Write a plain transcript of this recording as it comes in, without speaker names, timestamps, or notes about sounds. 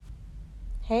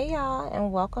Hey y'all,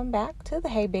 and welcome back to the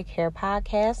Hey Big Hair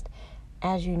podcast.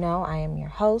 As you know, I am your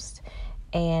host,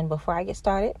 and before I get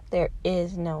started, there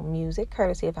is no music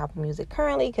courtesy of Apple Music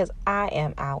currently because I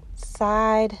am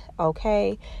outside.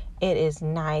 Okay, it is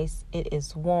nice, it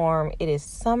is warm, it is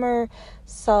summer,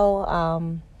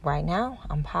 so right now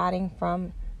I'm potting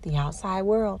from the outside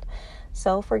world.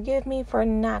 So forgive me for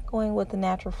not going with the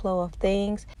natural flow of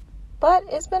things. But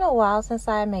it's been a while since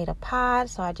I made a pod,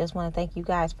 so I just want to thank you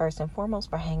guys first and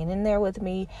foremost for hanging in there with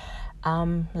me.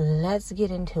 Let's get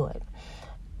into it.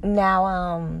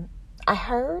 Now, I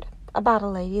heard about a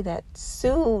lady that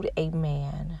sued a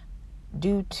man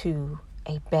due to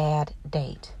a bad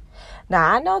date.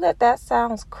 Now, I know that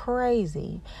sounds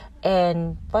crazy,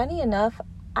 and funny enough,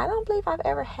 I don't believe I've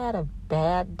ever had a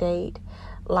bad date.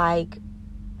 Like,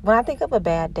 when I think of a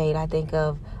bad date, I think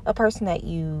of a person that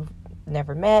you've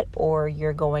never met or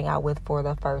you're going out with for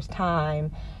the first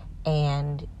time,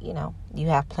 and you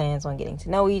have plans on getting to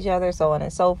know each other, so on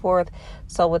and so forth.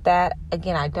 So with that,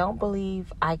 again, I don't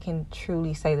believe I can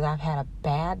truly say that I've had a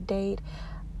bad date.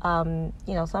 Some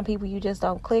people you just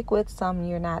don't click with, some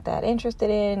you're not that interested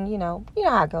in, you know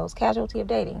how it goes, casualty of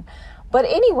dating. But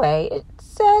anyway, it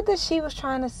said that she was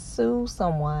trying to sue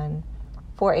someone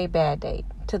for a bad date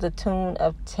to the tune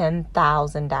of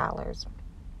 $10,000.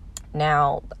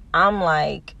 Now, I'm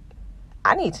like,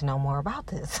 I need to know more about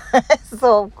this.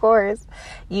 So, of course,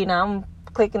 I'm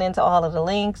clicking into all of the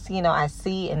links. I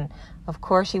see, and of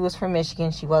course, she was from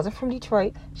Michigan. She wasn't from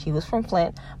Detroit. She was from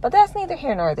Flint. But that's neither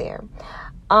here nor there.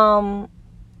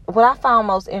 What I found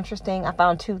most interesting, I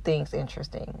found two things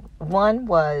interesting. One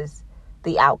was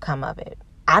the outcome of it.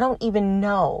 I don't even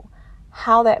know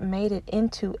how that made it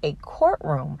into a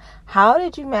courtroom. How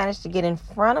did you manage to get in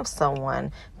front of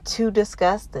someone to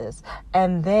discuss this?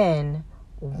 And then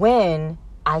when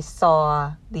I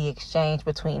saw the exchange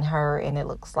between her and it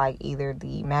looks like either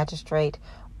the magistrate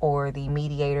or the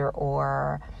mediator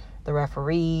or the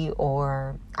referee,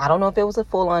 or I don't know if it was a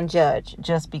full-on judge,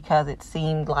 just because it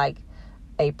seemed like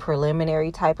a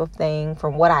preliminary type of thing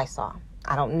from what I saw.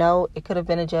 I don't know. It could have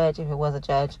been a judge. If it was a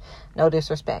judge, no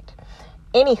disrespect.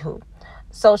 Anywho,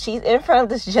 so she's in front of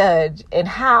this judge, and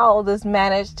how this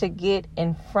managed to get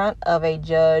in front of a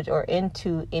judge or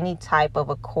into any type of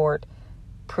a court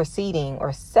proceeding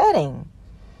or setting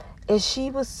is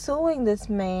she was suing this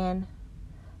man.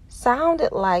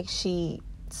 Sounded like she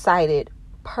cited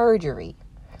perjury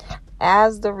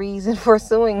as the reason for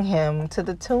suing him to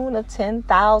the tune of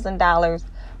 $10,000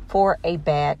 for a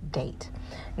bad date.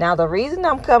 Now, the reason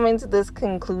I'm coming to this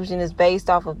conclusion is based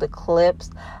off of the clips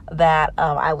that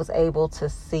I was able to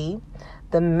see.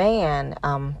 The man,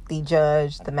 the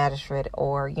judge, the magistrate,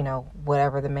 or,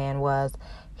 whatever the man was,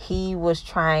 he was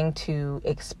trying to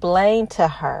explain to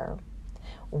her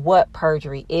what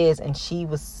perjury is. And she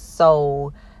was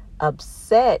so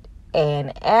upset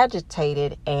and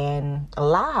agitated and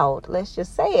loud, let's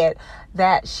just say it,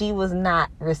 that she was not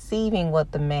receiving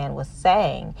what the man was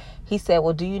saying. He said,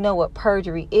 well, do you know what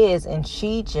perjury is? And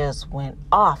she just went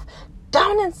off.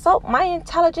 Don't insult my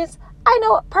intelligence. I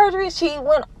know what perjury is. She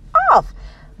went off.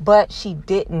 But she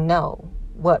didn't know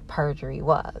what perjury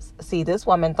was. See, this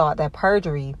woman thought that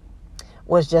perjury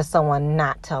was just someone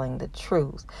not telling the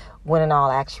truth, when in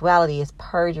all actuality,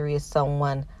 perjury is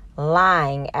someone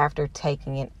lying after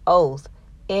taking an oath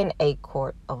in a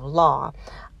court of law.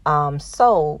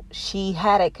 So she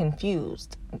had it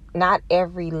confused. Not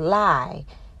every lie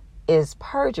is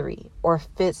perjury or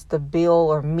fits the bill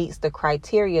or meets the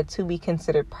criteria to be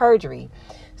considered perjury.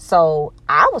 So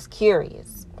I was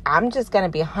curious. I'm just going to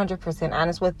be 100%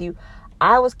 honest with you.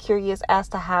 I was curious as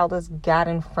to how this got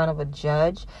in front of a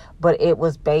judge, but it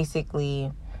was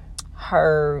basically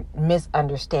her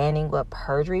misunderstanding what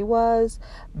perjury was,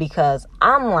 because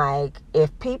I'm like,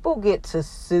 if people get to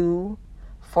sue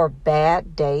for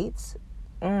bad dates,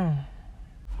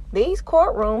 these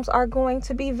courtrooms are going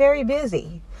to be very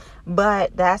busy.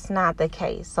 But that's not the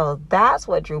case. So that's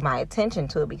what drew my attention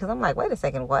to it, because I'm like, wait a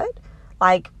second, what?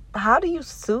 Like, how do you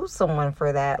sue someone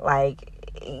for that?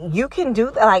 Like, you can do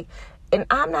that. Like, and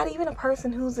I'm not even a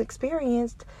person who's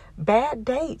experienced bad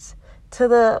dates to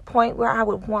the point where I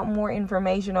would want more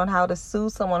information on how to sue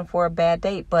someone for a bad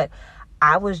date. But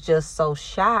I was just so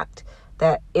shocked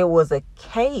that it was a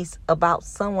case about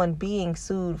someone being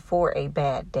sued for a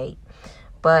bad date.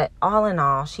 But all in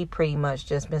all, she pretty much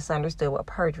just misunderstood what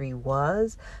perjury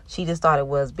was. She just thought it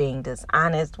was being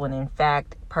dishonest, when in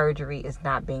fact, perjury is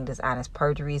not being dishonest.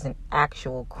 Perjury is an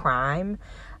actual crime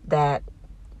that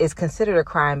is considered a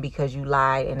crime because you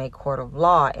lied in a court of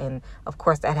law. And of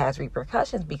course, that has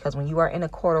repercussions, because when you are in a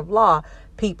court of law,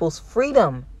 people's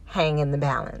freedom hang in the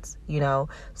balance,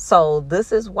 So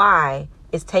this is why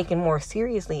is taken more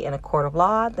seriously in a court of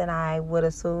law than I would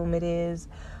assume it is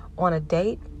on a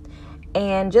date.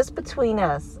 And just between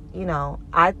us,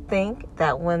 I think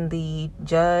that when the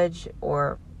judge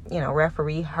or,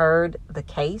 referee heard the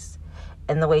case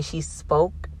and the way she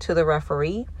spoke to the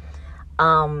referee,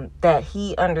 that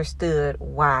he understood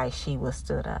why she was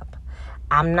stood up.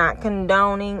 I'm not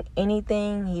condoning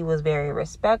anything. He was very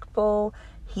respectful.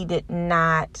 He did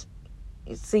not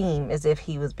seem as if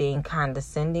he was being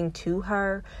condescending to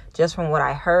her. Just from what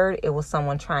I heard, it was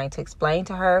someone trying to explain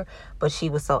to her, but she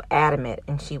was so adamant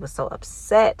and she was so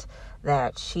upset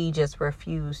that she just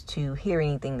refused to hear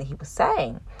anything that he was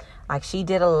saying. Like, she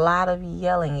did a lot of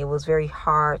yelling. It was very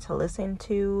hard to listen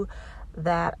to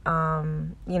that,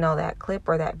 that clip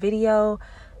or that video.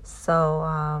 So,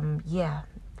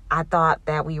 I thought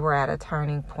that we were at a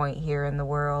turning point here in the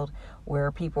world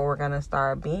where people were going to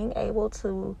start being able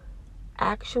to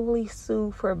actually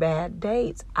sue for bad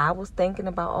dates. I was thinking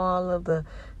about all of the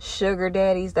sugar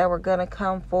daddies that were going to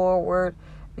come forward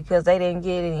because they didn't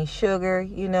get any sugar,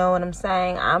 you know what I'm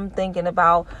saying? I'm thinking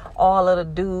about all of the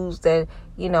dudes that,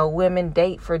 women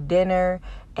date for dinner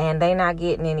and they not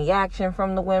getting any action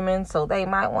from the women, so they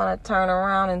might want to turn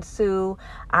around and sue.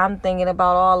 I'm thinking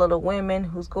about all of the women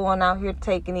who's going out here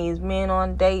taking these men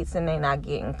on dates and they not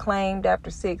getting claimed after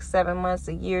 6, 7 months,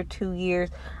 a year, 2 years.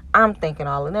 I'm thinking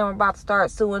all of them are about to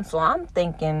start suing. So I'm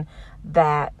thinking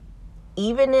that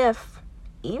even if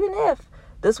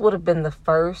this would have been the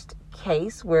first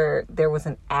case where there was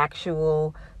an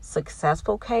actual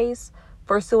successful case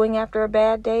for suing after a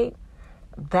bad date,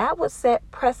 that would set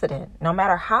precedent. No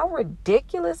matter how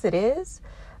ridiculous it is,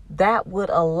 that would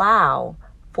allow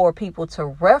for people to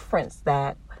reference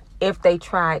that if they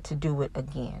tried to do it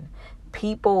again.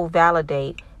 People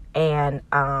validate and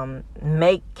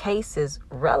make cases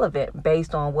relevant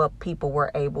based on what people were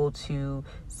able to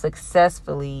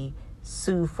successfully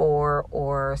sue for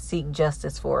or seek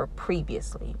justice for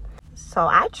previously. So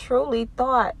I truly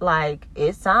thought,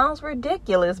 it sounds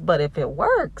ridiculous, but if it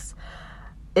works,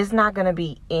 it's not going to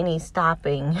be any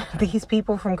stopping these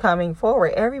people from coming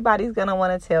forward. Everybody's going to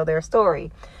want to tell their story.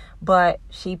 But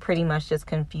she pretty much just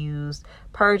confused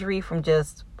perjury from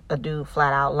just a dude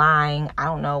flat out lying. I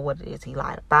don't know what it is he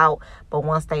lied about, but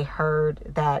once they heard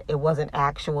that it wasn't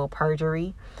actual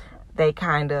perjury, they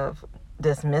kind of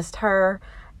dismissed her.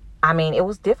 I mean, it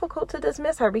was difficult to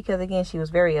dismiss her because, again, she was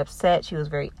very upset. She was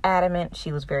very adamant.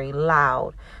 She was very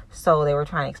loud. So they were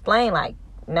trying to explain,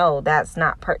 no, that's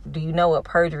not, do you know what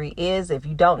perjury is? If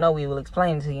you don't know, we will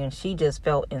explain it to you. And she just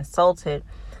felt insulted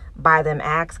by them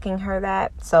asking her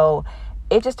that. So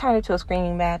it just turned into a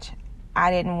screaming match. I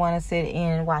didn't want to sit in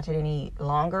and watch it any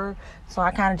longer. So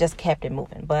I kind of just kept it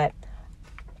moving. But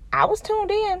I was tuned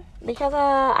in because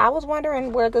I was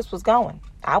wondering where this was going.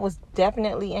 I was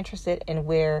definitely interested in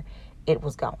where it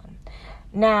was going.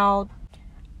 Now,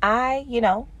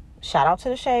 shout out to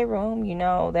the Shade Room. You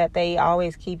know that they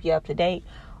always keep you up to date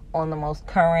on the most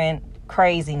current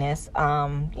craziness.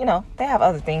 They have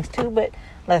other things too, but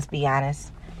let's be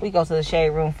honest. We go to the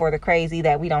Shade Room for the crazy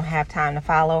that we don't have time to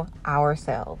follow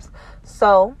ourselves.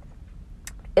 So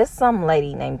it's some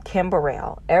lady named Kim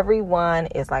Burrell. Everyone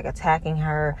is attacking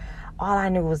her. All I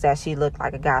knew was that she looked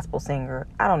like a gospel singer.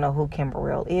 I don't know who Kim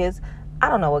Burrell is. I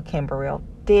don't know what Kim Burrell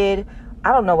did.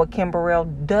 I don't know what Kim Burrell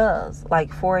does,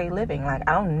 for a living. I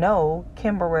don't know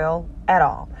Kim Burrell at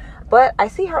all. But I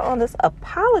see her on this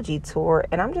apology tour,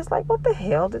 and I'm just like, what the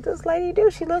hell did this lady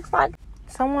do? She looks like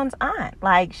someone's aunt.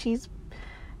 She's,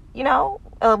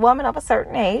 a woman of a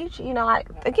certain age. I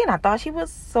thought she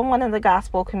was someone in the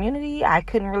gospel community. I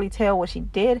couldn't really tell what she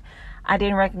did. I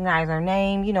didn't recognize her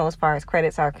name, as far as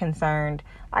credits are concerned.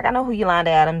 I know who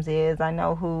Yolanda Adams is. I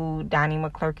know who Donnie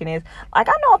McClurkin is. I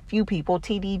know a few people,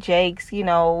 T.D. Jakes,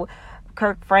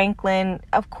 Kirk Franklin.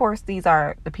 Of course, these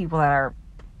are the people that are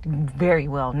very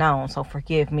well known, so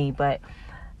forgive me. But,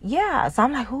 yeah, so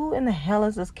I'm like, who in the hell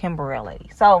is this Kim Burrell lady?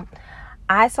 So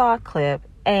I saw a clip,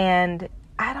 and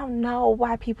I don't know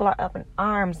why people are up in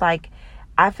arms. I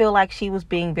feel like she was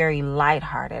being very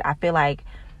lighthearted. I feel like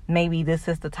maybe this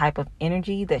is the type of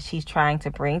energy that she's trying to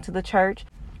bring to the church.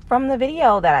 From the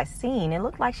video that I seen, it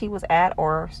looked like she was at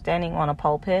or standing on a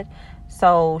pulpit.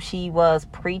 So she was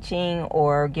preaching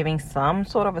or giving some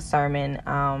sort of a sermon.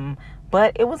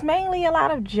 But it was mainly a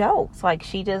lot of jokes.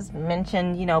 She just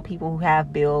mentioned, people who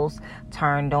have bills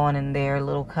turned on in their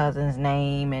little cousin's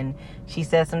name. And she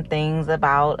said some things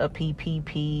about a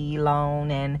PPP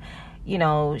loan. And,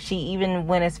 she even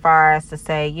went as far as to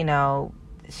say,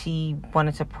 she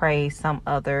wanted to praise some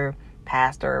other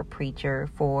pastor or preacher,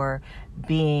 for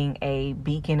being a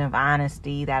beacon of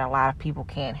honesty that a lot of people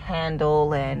can't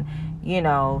handle. And,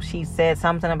 she said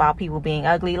something about people being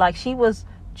ugly. Like, she was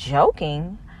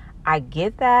joking. I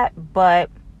get that, but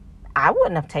I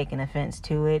wouldn't have taken offense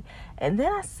to it. And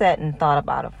then I sat and thought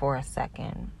about it for a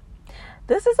second.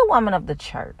 This is a woman of the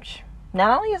church.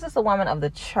 Not only is this a woman of the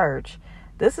church,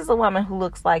 this is a woman who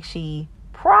looks like she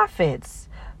profits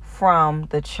from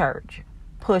the church,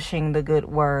 pushing the good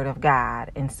word of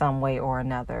God in some way or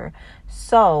another.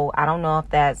 So I don't know if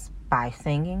that's by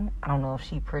singing. I don't know if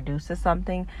she produces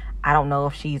something. I don't know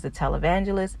if she's a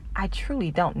televangelist. I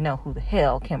truly don't know who the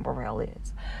hell Kim Burrell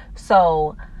is.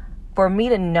 So for me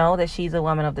to know that she's a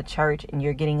woman of the church, and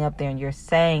you're getting up there and you're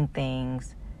saying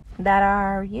things that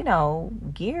are,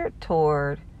 geared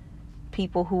toward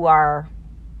people who are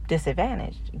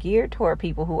disadvantaged, geared toward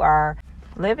people who are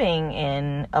living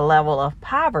in a level of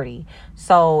poverty.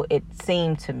 So it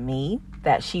seemed to me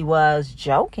that she was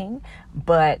joking,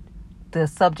 but the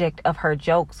subject of her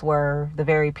jokes were the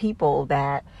very people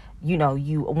that,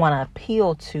 you want to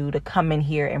appeal to come in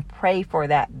here and pray for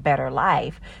that better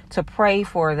life, to pray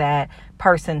for that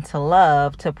person to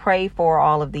love, to pray for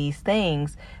all of these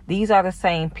things. These are the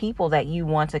same people that you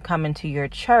want to come into your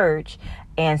church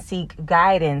and seek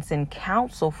guidance and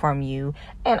counsel from you,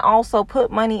 and also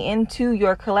put money into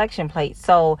your collection plate.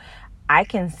 So I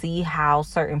can see how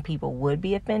certain people would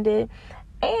be offended.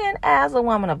 And as a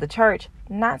woman of the church,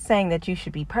 not saying that you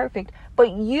should be perfect,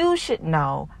 but you should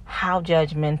know how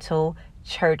judgmental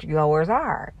churchgoers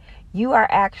are. You are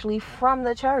actually from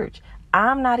the church.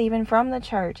 I'm not even from the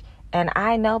church, and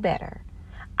I know better.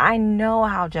 I know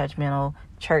how judgmental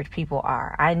church people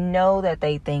are. I know that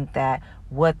they think that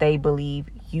what they believe,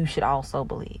 you should also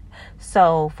believe.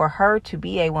 So for her to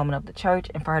be a woman of the church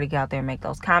and for her to get out there and make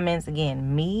those comments,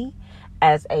 again, me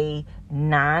as a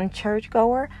non-church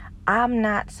goer, I'm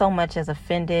not so much as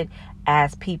offended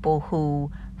as people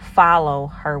who follow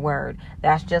her word.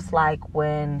 That's just like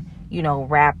when,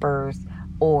 rappers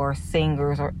or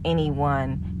singers or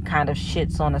anyone kind of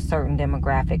shits on a certain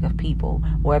demographic of people,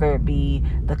 whether it be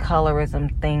the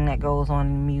colorism thing that goes on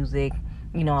in music.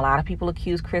 A lot of people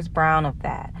accuse Chris Brown of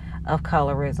that, of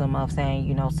colorism, of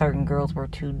saying, certain girls were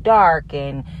too dark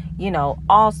and,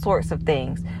 all sorts of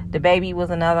things. DaBaby was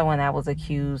another one that was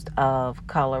accused of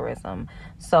colorism.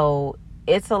 So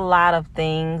it's a lot of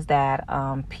things that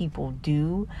people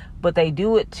do, but they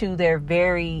do it to their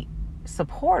very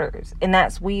supporters. And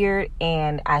that's weird.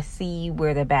 And I see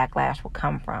where the backlash will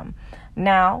come from.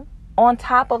 Now, on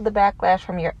top of the backlash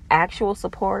from your actual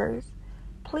supporters,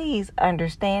 please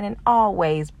understand and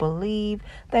always believe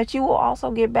that you will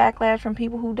also get backlash from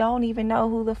people who don't even know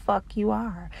who the fuck you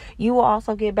are. You will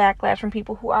also get backlash from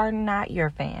people who are not your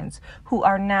fans, who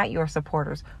are not your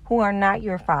supporters, who are not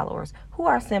your followers, who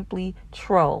are simply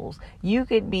trolls. You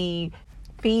could be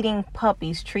feeding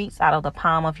puppies treats out of the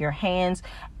palm of your hands,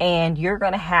 and you're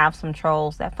going to have some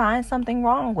trolls that find something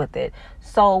wrong with it.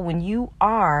 So when you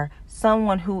are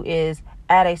someone who is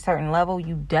at a certain level,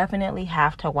 you definitely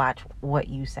have to watch what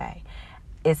you say.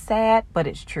 It's sad, but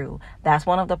it's true. That's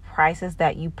one of the prices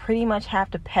that you pretty much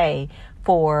have to pay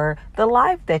for the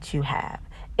life that you have.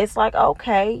 It's like,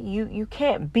 okay, you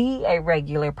can't be a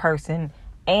regular person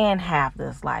and have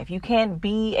this life. You can't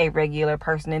be a regular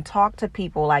person and talk to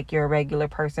people like you're a regular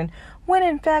person when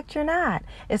in fact you're not.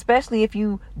 Especially if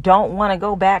you don't want to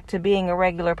go back to being a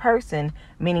regular person,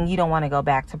 meaning you don't want to go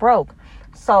back to broke.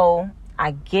 So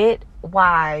I get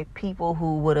why people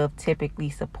who would have typically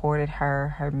supported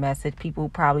her message, people who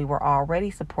probably were already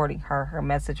supporting her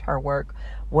message, her work,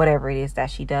 whatever it is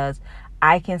that she does,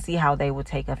 I can see how they would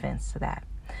take offense to that.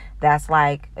 That's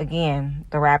like, again,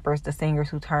 the rappers, the singers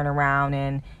who turn around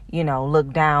and,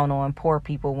 look down on poor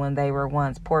people when they were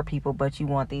once poor people, but you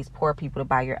want these poor people to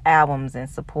buy your albums and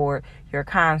support your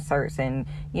concerts and,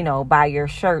 buy your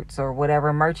shirts or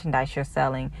whatever merchandise you're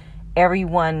selling.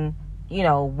 Everyone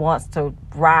wants to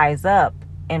rise up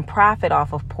and profit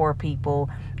off of poor people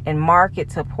and market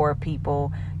to poor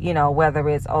people, whether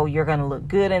it's, oh, you're going to look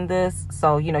good in this,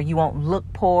 so, you won't look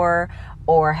poor,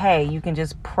 or, hey, you can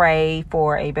just pray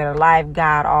for a better life.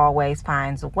 God always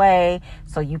finds a way.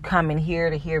 So you come in here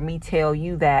to hear me tell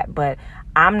you that, but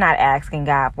I'm not asking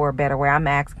God for a better way. I'm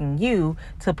asking you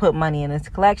to put money in this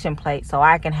collection plate so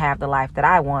I can have the life that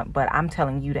I want, but I'm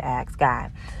telling you to ask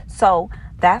God. So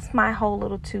that's my whole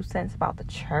little 2 cents about the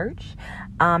church,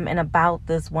 and about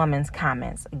this woman's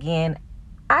comments. Again,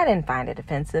 I didn't find it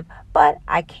offensive, but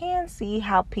I can see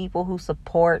how people who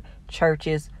support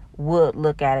churches would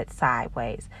look at it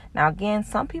sideways. Now, again,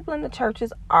 some people in the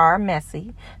churches are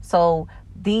messy, so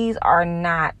these are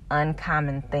not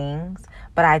uncommon things,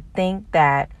 but I think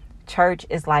that church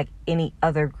is like any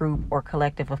other group or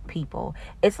collective of people.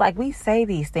 It's like we say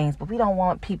these things, but we don't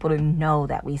want people to know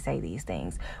that we say these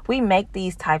things. We make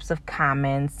these types of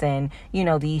comments and,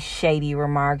 these shady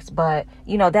remarks, but,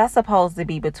 that's supposed to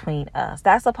be between us.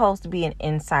 That's supposed to be an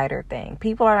insider thing.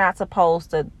 People are not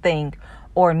supposed to think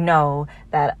or know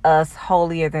that us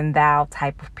holier than thou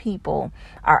type of people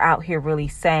are out here really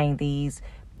saying these,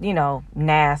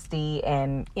 nasty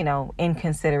and,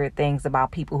 inconsiderate things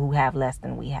about people who have less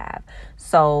than we have.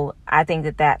 So I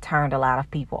think that turned a lot of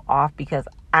people off, because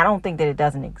I don't think that it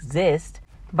doesn't exist,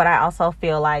 but I also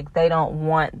feel like they don't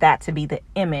want that to be the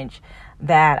image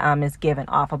that is given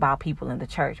off about people in the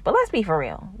church. But let's be for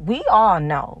real. We all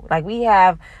know, like, we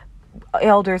have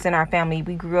elders in our family.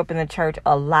 We grew up in the church,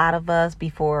 a lot of us,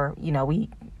 before, we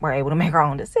were able to make our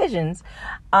own decisions.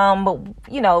 But,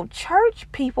 church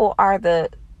people are the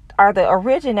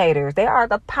originators. They are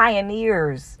the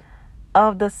pioneers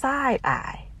of the side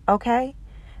eye. Okay.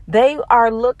 They are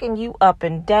looking you up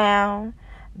and down.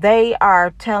 They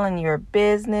are telling your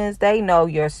business. They know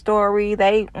your story.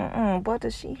 What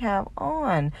does she have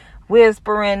on?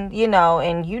 Whispering,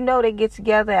 and they get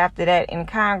together after that and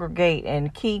congregate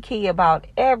and kiki about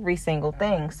every single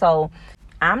thing. So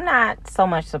I'm not so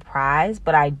much surprised,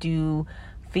 but I do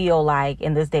feel like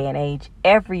in this day and age,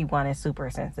 everyone is super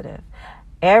sensitive.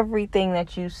 Everything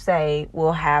that you say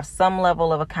will have some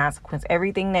level of a consequence.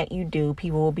 Everything that you do,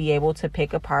 people will be able to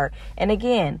pick apart. And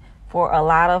again, for a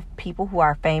lot of people who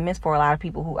are famous, for a lot of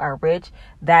people who are rich,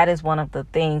 that is one of the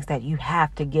things that you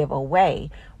have to give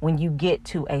away when you get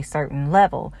to a certain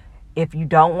level. If you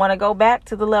don't want to go back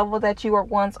to the level that you were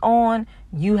once on,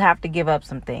 you have to give up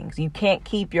some things. You can't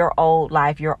keep your old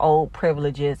life, your old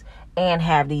privileges, and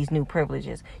have these new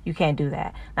privileges. You can't do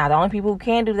that. Now, the only people who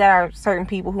can do that are certain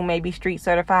people who may be street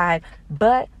certified,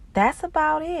 but that's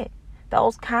about it.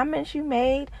 Those comments you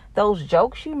made, those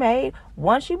jokes you made,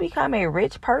 once you become a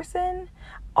rich person,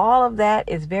 all of that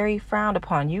is very frowned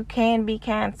upon. You can be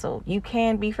canceled. You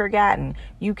can be forgotten.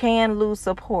 You can lose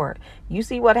support. You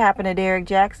see what happened to Derrick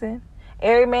Jackson?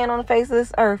 Every man on the face of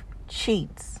this earth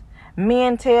cheats.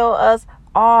 Men tell us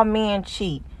all men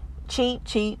cheat. Cheat,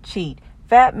 cheat, cheat.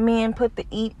 Fat men put the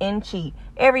eat in cheat.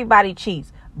 Everybody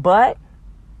cheats. But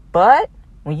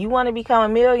when you want to become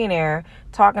a millionaire,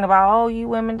 talking about, oh, you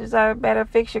women deserve better,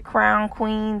 fix your crown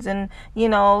queens and,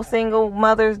 single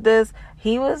mothers,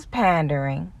 he was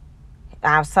pandering.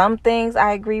 Now, some things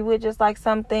I agree with, just like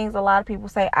some things a lot of people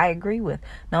say I agree with,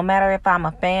 no matter if I'm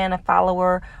a fan, a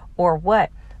follower, or what.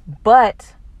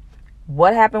 But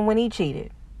what happened when he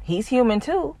cheated? He's human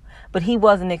too, but he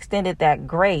wasn't extended that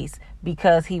grace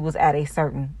because he was at a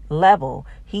certain level.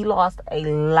 He lost a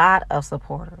lot of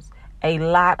supporters, a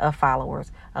lot of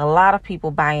followers, a lot of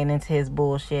people buying into his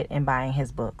bullshit and buying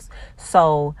his books.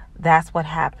 So that's what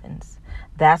happens.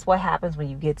 That's what happens when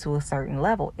you get to a certain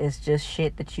level. It's just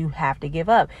shit that you have to give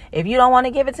up. If you don't want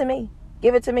to give it to me,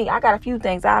 give it to me. I got a few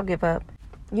things I'll give up.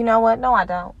 You know what? No, I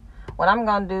don't. What I'm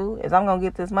going to do is I'm going to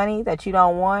get this money that you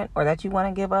don't want or that you want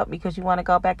to give up because you want to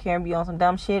go back here and be on some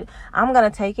dumb shit. I'm going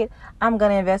to take it. I'm going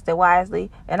to invest it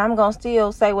wisely. And I'm going to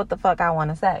still say what the fuck I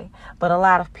want to say. But a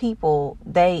lot of people,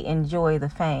 they enjoy the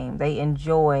fame. They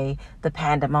enjoy the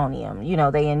pandemonium.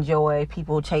 They enjoy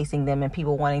people chasing them and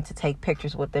people wanting to take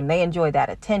pictures with them. They enjoy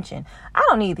that attention. I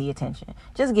don't need the attention.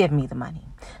 Just give me the money.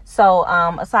 So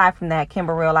aside from that,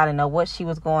 Kimber Real, I didn't know what she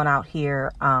was going out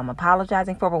here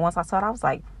apologizing for. But once I saw it, I was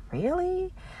like,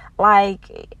 really?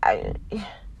 Okay,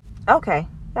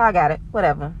 y'all got it.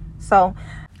 Whatever. So,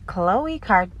 Khloe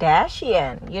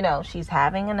Kardashian, she's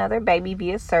having another baby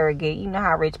via surrogate. You know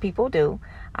how rich people do.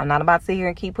 I'm not about to sit here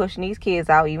and keep pushing these kids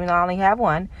out, even though I only have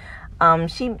one.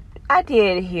 I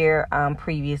did hear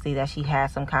previously that she had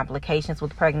some complications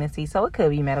with pregnancy, so it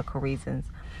could be medical reasons.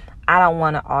 I don't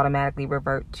want to automatically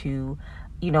revert to,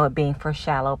 it being for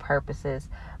shallow purposes,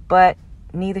 but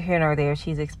neither here nor there.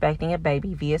 She's expecting a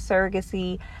baby via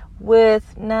surrogacy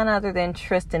with none other than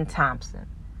Tristan Thompson,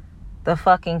 the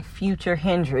fucking future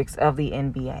Hendrix of the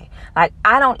NBA. Like,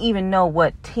 I don't even know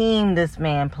what team this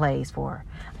man plays for.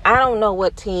 I don't know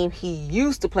what team he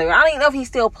used to play for. I don't even know if he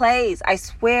still plays. I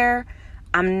swear,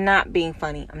 I'm not being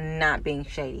funny. I'm not being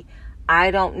shady.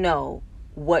 I don't know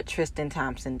what Tristan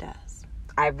Thompson does.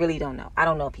 I really don't know. I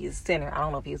don't know if he's a center. I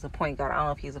don't know if he's a point guard. I don't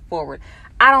know if he's a forward.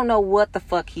 I don't know what the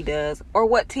fuck he does or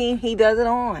what team he does it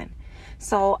on.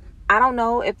 So I don't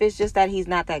know if it's just that he's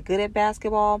not that good at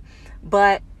basketball,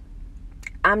 but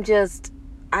I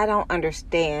don't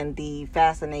understand the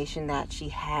fascination that she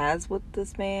has with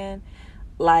this man.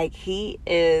 Like, he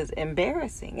is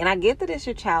embarrassing. And I get that it's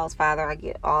your child's father. I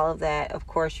get all of that. Of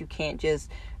course, you can't just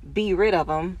be rid of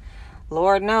him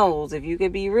Lord knows, if you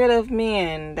could be rid of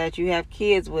men that you have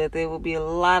kids with, it will be a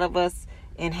lot of us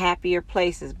in happier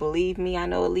places. Believe me, I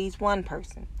know at least one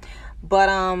person. But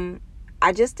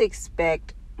I just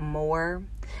expect more.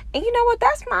 And you know what?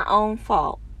 That's my own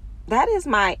fault. That is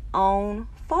my own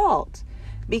fault.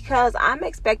 Because I'm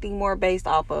expecting more based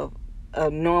off of a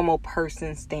normal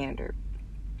person standard.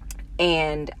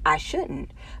 And I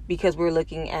shouldn't, because we're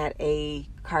looking at a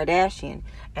Kardashian.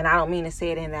 And I don't mean to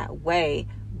say it in that way,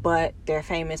 but they're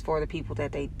famous for the people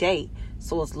that they date.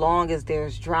 So as long as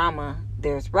there's drama,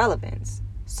 there's relevance.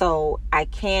 So I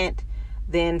can't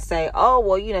then say, oh,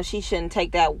 well, you know, she shouldn't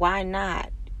take that. Why not?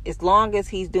 As long as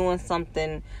he's doing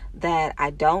something that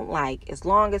I don't like, as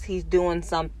long as he's doing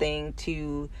something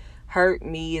to hurt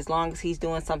me, as long as he's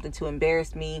doing something to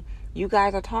embarrass me, you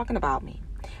guys are talking about me.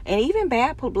 And even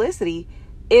bad publicity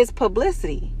is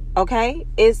publicity, okay?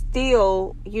 It's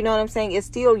still, you know what I'm saying? It's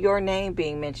still your name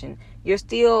being mentioned. You're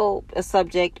still a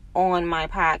subject on my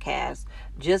podcast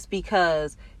just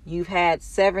because you've had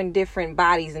 7 different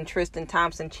bodies and Tristan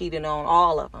Thompson cheated on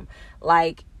all of them.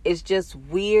 Like, it's just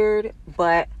weird,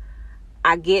 but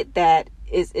I get that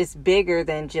it's bigger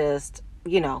than just,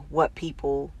 you know, what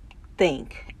people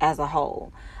think as a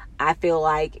whole. I feel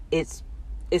like it's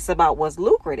about what's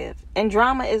lucrative, and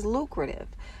drama is lucrative.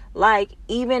 Like,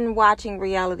 even watching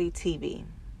reality TV,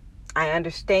 I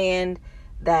understand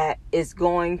that it's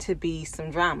going to be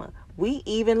some drama. We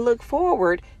even look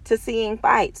forward to seeing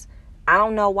fights. I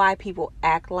don't know why people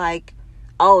act like,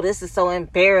 oh, this is so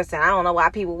embarrassing. I don't know why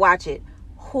people watch it.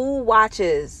 Who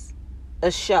watches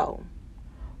a show?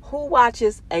 Who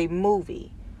watches a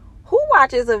movie? Who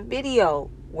watches a video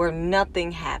where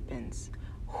nothing happens?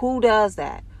 Who does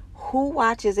that? Who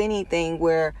watches anything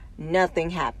where nothing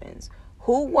happens?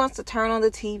 Who wants to turn on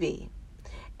the TV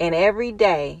and every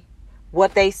day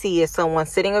what they see is someone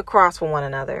sitting across from one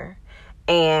another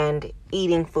and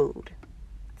eating food,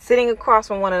 sitting across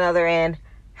from one another and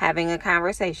having a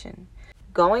conversation,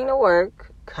 going to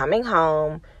work, coming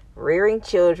home, rearing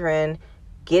children,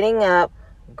 getting up,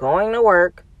 going to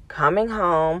work, coming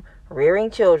home,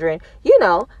 rearing children, you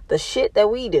know, the shit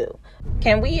that we do.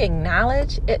 Can we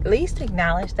at least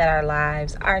acknowledge that our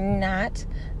lives are not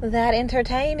that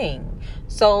entertaining?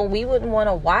 So we wouldn't want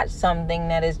to watch something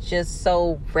that is just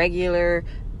so regular,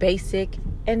 basic,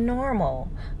 and normal.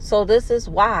 So this is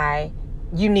why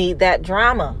you need that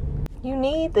drama. You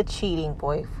need the cheating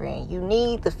boyfriend. You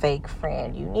need the fake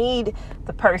friend. You need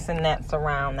the person that's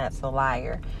around that's a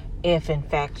liar. If in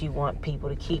fact you want people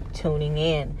to keep tuning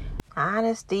in.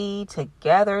 Honesty,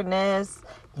 togetherness,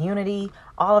 unity,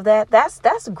 all of that.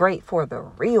 That's great for the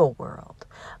real world.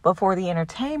 But for the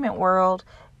entertainment world,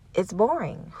 it's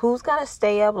boring. Who's got to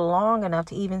stay up long enough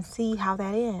to even see how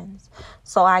that ends?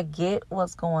 So I get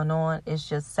what's going on. It's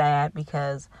just sad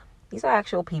because these are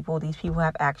actual people. These people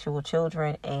have actual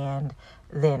children, and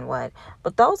then what?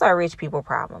 But those are rich people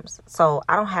problems. So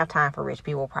I don't have time for rich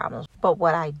people problems. But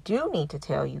what I do need to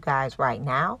tell you guys right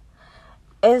now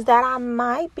is that I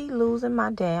might be losing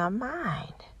my damn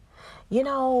mind. You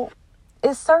know,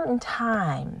 it's certain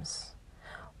times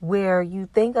where you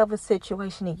think of a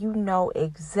situation and you know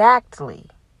exactly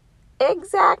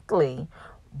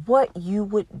what you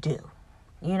would do.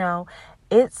 You know,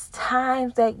 it's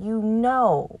times that you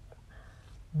know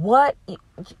what,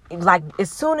 like, as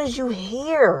soon as you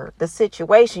hear the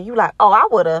situation, you like, oh, I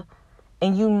would have,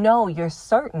 and you know, you're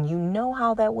certain, you know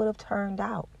how that would have turned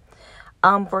out.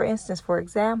 For instance, for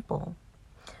example,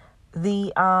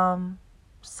 the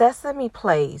Sesame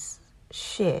Place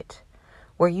shit,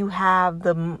 where you have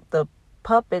the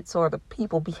puppets or the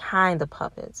people behind the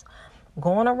puppets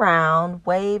going around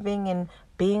waving and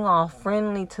being all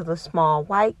friendly to the small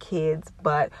white kids,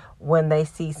 but when they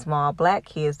see small black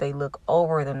kids, they look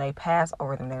over them, they pass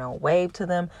over them, they don't wave to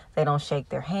them, they don't shake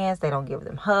their hands, they don't give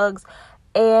them hugs.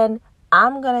 And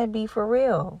I'm gonna be for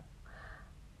real,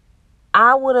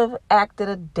 I would have acted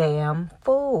a damn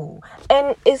fool.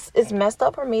 And it's messed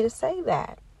up for me to say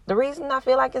that. The reason I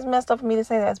feel like it's messed up for me to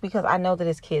say that is because I know that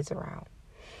there's kids around.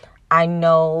 I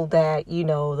know that, you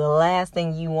know, the last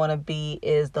thing you want to be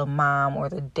is the mom or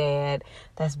the dad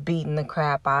that's beating the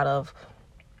crap out of,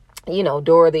 you know,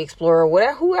 Dora the Explorer,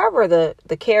 whatever, whoever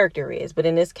the character is. But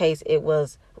in this case, it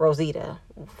was Rosita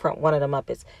from one of the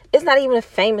Muppets. It's not even a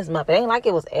famous Muppet. It ain't like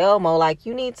it was Elmo. Like,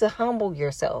 you need to humble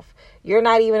yourself. You're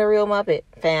not even a real Muppet,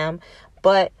 fam.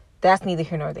 But that's neither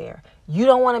here nor there. You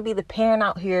don't want to be the parent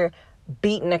out here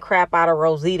beating the crap out of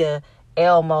Rosita,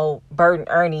 Elmo, Bert and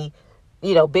Ernie,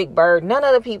 you know, Big Bird, none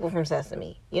of the people from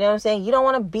Sesame. You know what I'm saying? You don't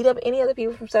want to beat up any other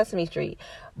people from Sesame Street.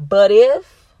 But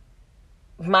if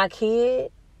my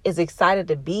kid is excited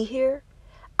to be here,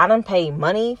 I done paid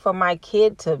money for my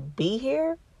kid to be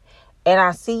here, and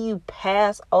I see you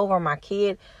pass over my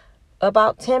kid,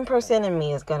 about 10% of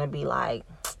me is going to be like,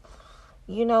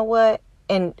 you know what?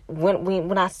 And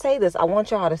when I say this, I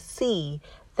want y'all to see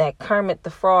that Kermit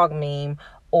the Frog meme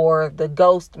or the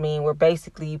ghost meme where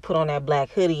basically you put on that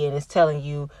black hoodie and it's telling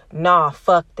you, nah,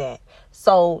 fuck that.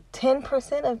 So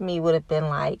 10% of me would have been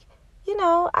like,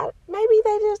 maybe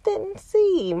they just didn't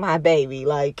see my baby.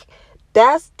 Like,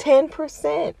 that's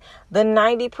 10%. The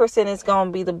 90% is going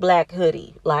to be the black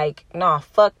hoodie. Like, nah,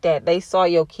 fuck that. They saw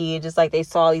your kid just like they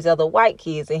saw these other white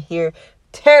kids in here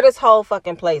tear this whole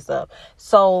fucking place up.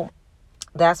 So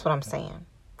that's what I'm saying.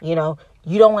 You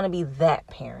don't want to be that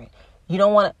parent. You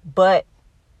don't want to, but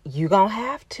you going to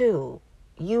have to.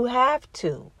 You have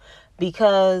to.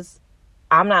 Because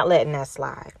I'm not letting that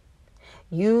slide.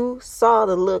 You saw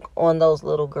the look on those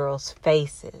little girls'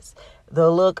 faces. The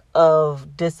look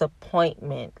of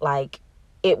disappointment. Like,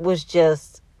 it was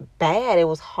just bad. It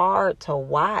was hard to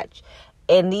watch.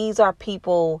 And these are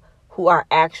people who are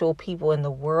actual people in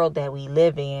the world that we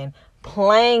live in,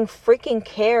 playing freaking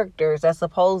characters that's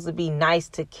supposed to be nice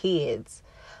to kids.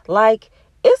 Like,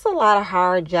 it's a lot of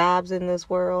hard jobs in this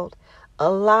world. A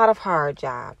lot of hard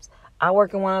jobs. I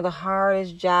work in one of the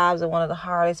hardest jobs and one of the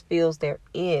hardest fields there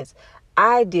is.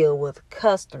 I deal with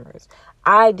customers.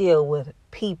 I deal with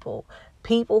people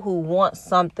who want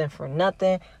something for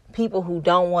nothing, people who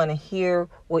don't want to hear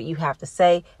what you have to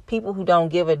say, people who don't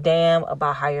give a damn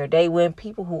about how your day went,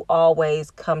 people who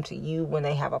always come to you when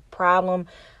they have a problem.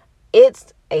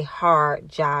 It's a hard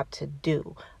job to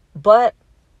do, but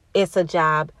it's a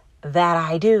job that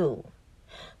I do.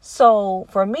 So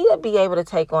for me to be able to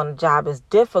take on a job as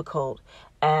difficult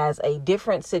as a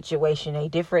different situation, a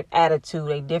different attitude,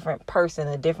 a different person,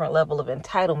 a different level of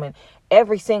entitlement,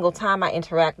 every single time I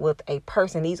interact with a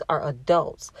person, these are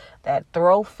adults that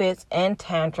throw fits and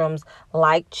tantrums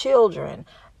like children.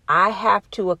 I have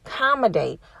to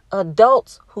accommodate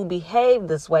adults who behave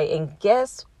this way. And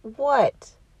guess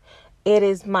what? It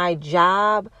is my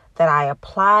job that I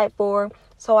applied for,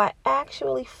 so I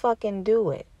actually fucking do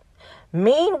it.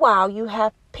 Meanwhile, you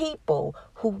have people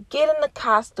who get in the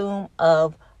costume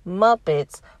of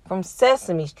Muppets from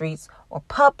Sesame Streets or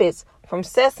puppets from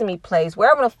Sesame Place,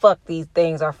 wherever the fuck these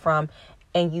things are from,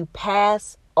 and you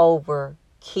pass over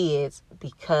kids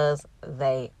because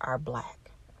they are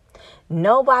black.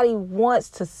 Nobody wants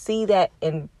to see that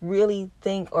and really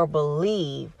think or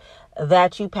believe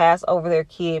that you pass over their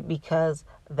kid because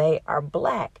they are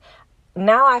black.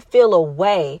 Now I feel a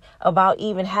way about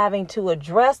even having to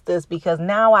address this, because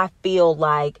now I feel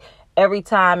like every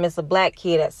time it's a black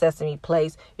kid at Sesame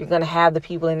Place, you're going to have the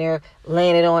people in there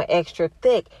laying it on extra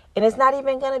thick. And it's not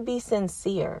even going to be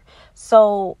sincere.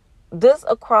 So this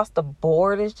across the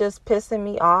board is just pissing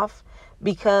me off,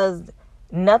 because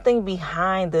nothing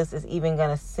behind this is even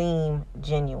going to seem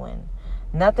genuine.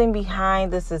 Nothing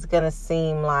behind this is going to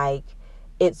seem like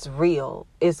it's real.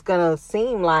 It's going to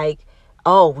seem like,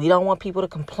 oh, we don't want people to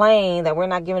complain that we're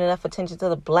not giving enough attention to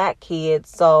the black kids,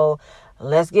 so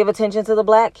let's give attention to the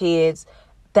black kids.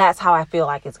 That's how I feel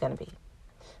like it's going to be.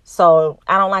 So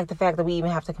I don't like the fact that we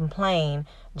even have to complain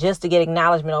just to get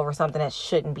acknowledgement over something that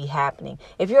shouldn't be happening.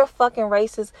 If you're a fucking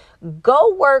racist,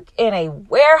 go work in a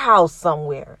warehouse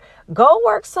somewhere. Go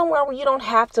work somewhere where you don't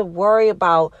have to worry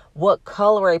about what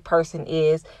color a person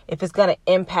is if it's going to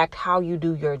impact how you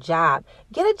do your job.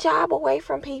 Get a job away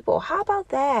from people. How about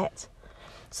that?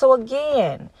 So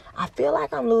again, I feel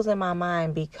like I'm losing my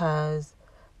mind because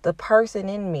the person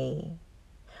in me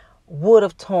would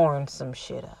have torn some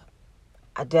shit up.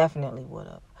 I definitely would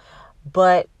have.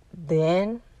 But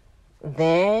then,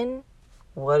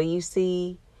 what do you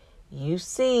see? You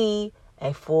see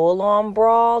a full-on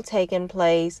brawl taking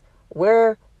place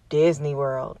where Disney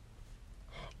World.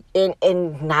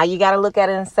 And now you got to look at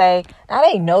it and say, now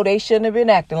they know they shouldn't have been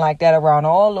acting like that around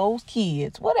all those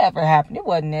kids. Whatever happened, it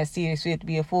wasn't that serious for it to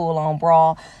be a full-on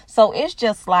brawl. So it's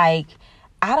just like,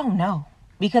 I don't know.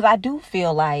 Because I do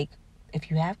feel like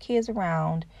if you have kids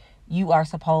around, you are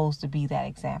supposed to be that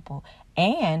example.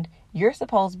 And you're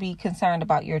supposed to be concerned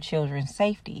about your children's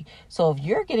safety. So if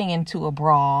you're getting into a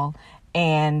brawl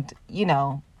and,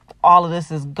 all of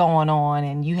this is going on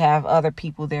and you have other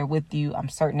people there with you, I'm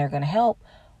certain they're going to help.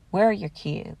 Where are your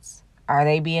kids? Are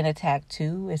they being attacked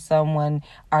too?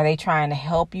 Are they trying to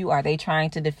help you? Are they trying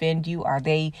to defend you? Are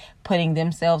they putting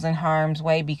themselves in harm's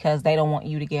way because they don't want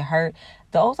you to get hurt?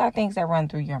 Those are things that run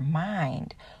through your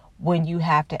mind when you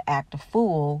have to act a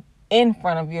fool in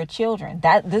front of your children.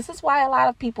 This is why a lot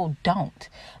of people don't.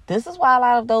 This is why a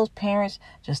lot of those parents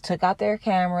just took out their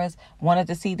cameras, wanted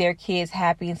to see their kids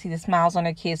happy and see the smiles on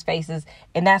their kids' faces,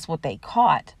 and that's what they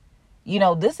caught.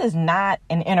 This is not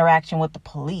an interaction with the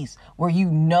police where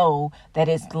that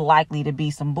it's likely to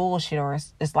be some bullshit or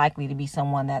it's likely to be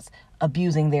someone that's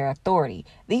abusing their authority.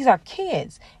 These are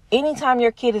kids. Anytime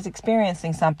your kid is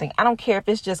experiencing something, I don't care if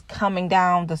it's just coming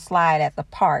down the slide at the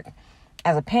park.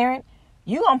 As a parent,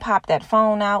 you're going to pop that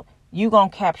phone out. You're going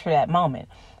to capture that moment.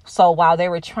 So while they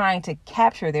were trying to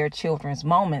capture their children's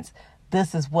moments,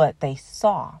 this is what they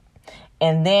saw.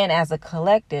 And then as a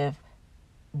collective,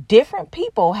 different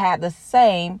people had the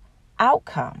same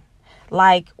outcome.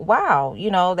 Like, wow,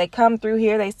 they come through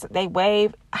here, they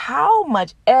wave. How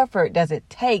much effort does it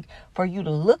take for you to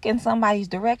look in somebody's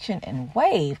direction and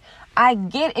wave? I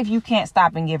get if you can't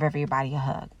stop and give everybody a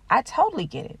hug. I totally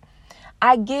get it.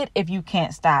 I get if you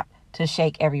can't stop to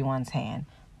shake everyone's hand.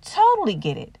 Totally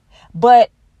get it. But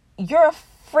you're a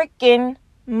freaking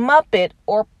Muppet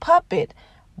or puppet.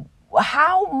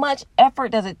 How much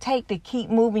effort does it take to keep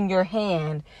moving your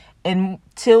hand and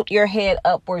tilt your head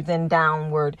upwards and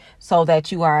downward so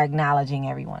that you are acknowledging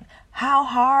everyone? How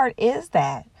hard is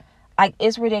that? Like,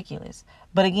 it's ridiculous.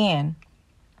 But again,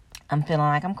 I'm feeling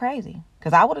like I'm crazy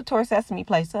because I would have tore Sesame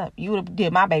Place up. You would have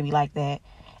did my baby like that,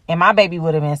 and my baby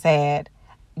would have been sad.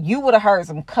 You would have heard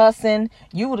some cussing.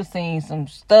 You would have seen some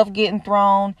stuff getting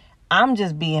thrown. I'm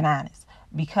just being honest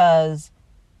because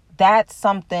that's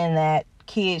something that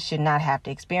kids should not have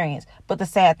to experience. But the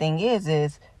sad thing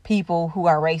is people who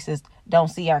are racist don't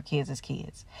see our kids as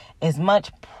kids. As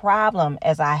much problem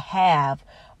as I have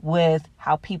with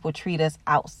how people treat us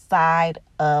outside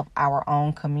of our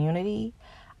own community,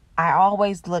 I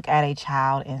always look at a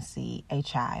child and see a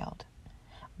child.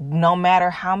 No matter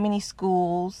how many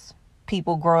schools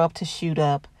people grow up to shoot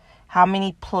up, how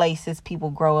many places people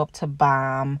grow up to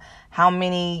bomb, I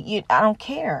don't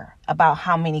care about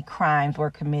how many crimes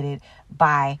were committed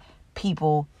by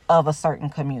people of a certain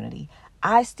community.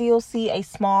 I still see a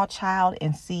small child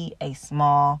and see a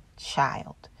small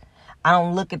child. I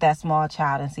don't look at that small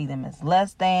child and see them as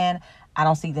less than. I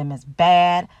don't see them as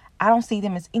bad. I don't see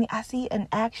them as I see an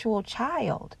actual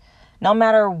child. No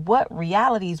matter what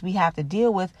realities we have to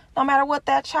deal with, no matter what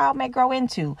that child may grow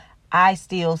into, I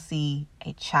still see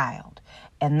a child.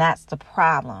 And that's the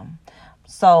problem.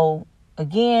 So,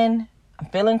 again, I'm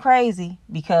feeling crazy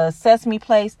because Sesame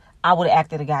Place, I would have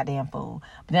acted a goddamn fool.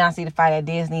 But then I see the fight at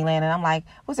Disneyland and I'm like,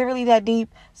 was it really that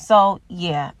deep? So,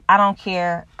 yeah, I don't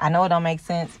care. I know it don't make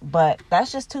sense, but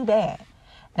that's just too bad.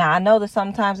 Now, I know that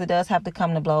sometimes it does have to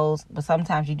come to blows, but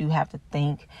sometimes you do have to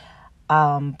think.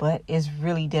 But it's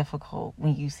really difficult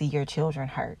when you see your children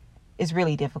hurt. It's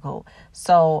really difficult.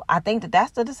 So I think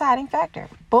that's the deciding factor.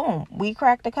 Boom, we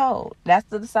cracked the code. That's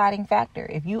the deciding factor.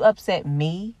 If you upset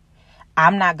me,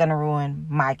 I'm not going to ruin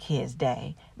my kid's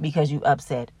day because you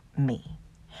upset me.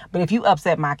 But if you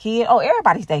upset my kid,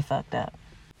 everybody's day fucked up.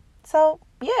 So,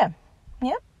 yeah.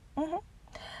 Yep.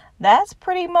 That's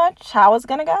pretty much how it's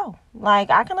going to go. Like,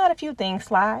 I can let a few things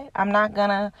slide. I'm not going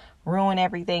to ruin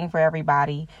everything for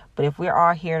everybody. But if we're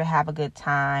all here to have a good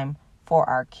time for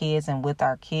our kids and with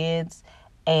our kids,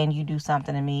 and you do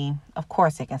something to me, of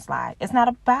course it can slide. It's not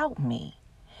about me.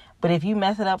 But if you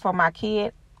mess it up for my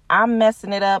kid, I'm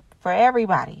messing it up for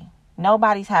everybody.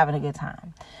 Nobody's having a good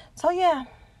time. So, yeah.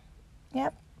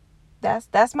 Yep.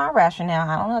 That's my rationale.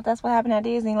 I don't know if that's what happened at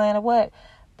Disneyland or what.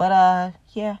 But,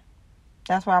 yeah.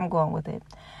 That's where I'm going with it.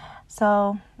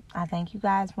 So, I thank you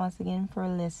guys once again for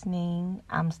listening.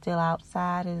 I'm still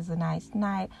outside. It is a nice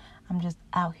night. I'm just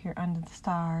out here under the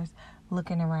stars,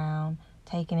 looking around,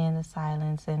 taking in the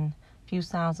silence and a few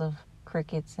sounds of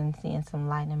crickets and seeing some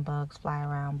lightning bugs fly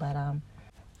around. But,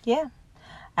 yeah.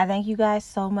 I thank you guys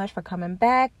so much for coming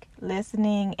back,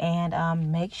 listening,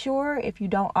 and make sure, if you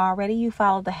don't already, you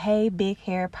follow the Hey Big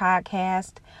Hair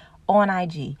Podcast on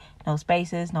IG. No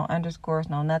spaces, no underscores,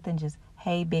 no nothing. Just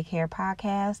Hey Big Hair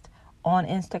Podcast on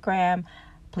Instagram.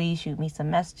 Please shoot me some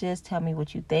messages. Tell me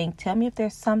what you think. Tell me if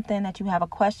there's something that you have a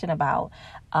question about,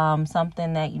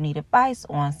 something that you need advice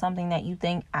on, something that you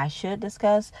think I should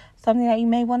discuss, something that you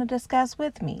may want to discuss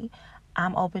with me.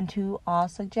 I'm open to all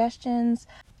suggestions.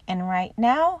 And right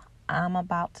now, I'm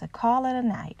about to call it a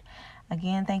night.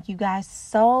 Again, thank you guys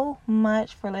so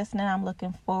much for listening. I'm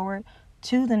looking forward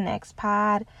to the next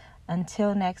pod.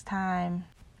 Until next time,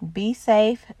 be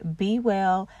safe, be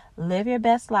well, live your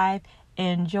best life,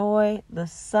 enjoy the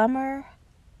summer.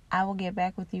 I will get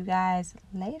back with you guys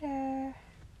later.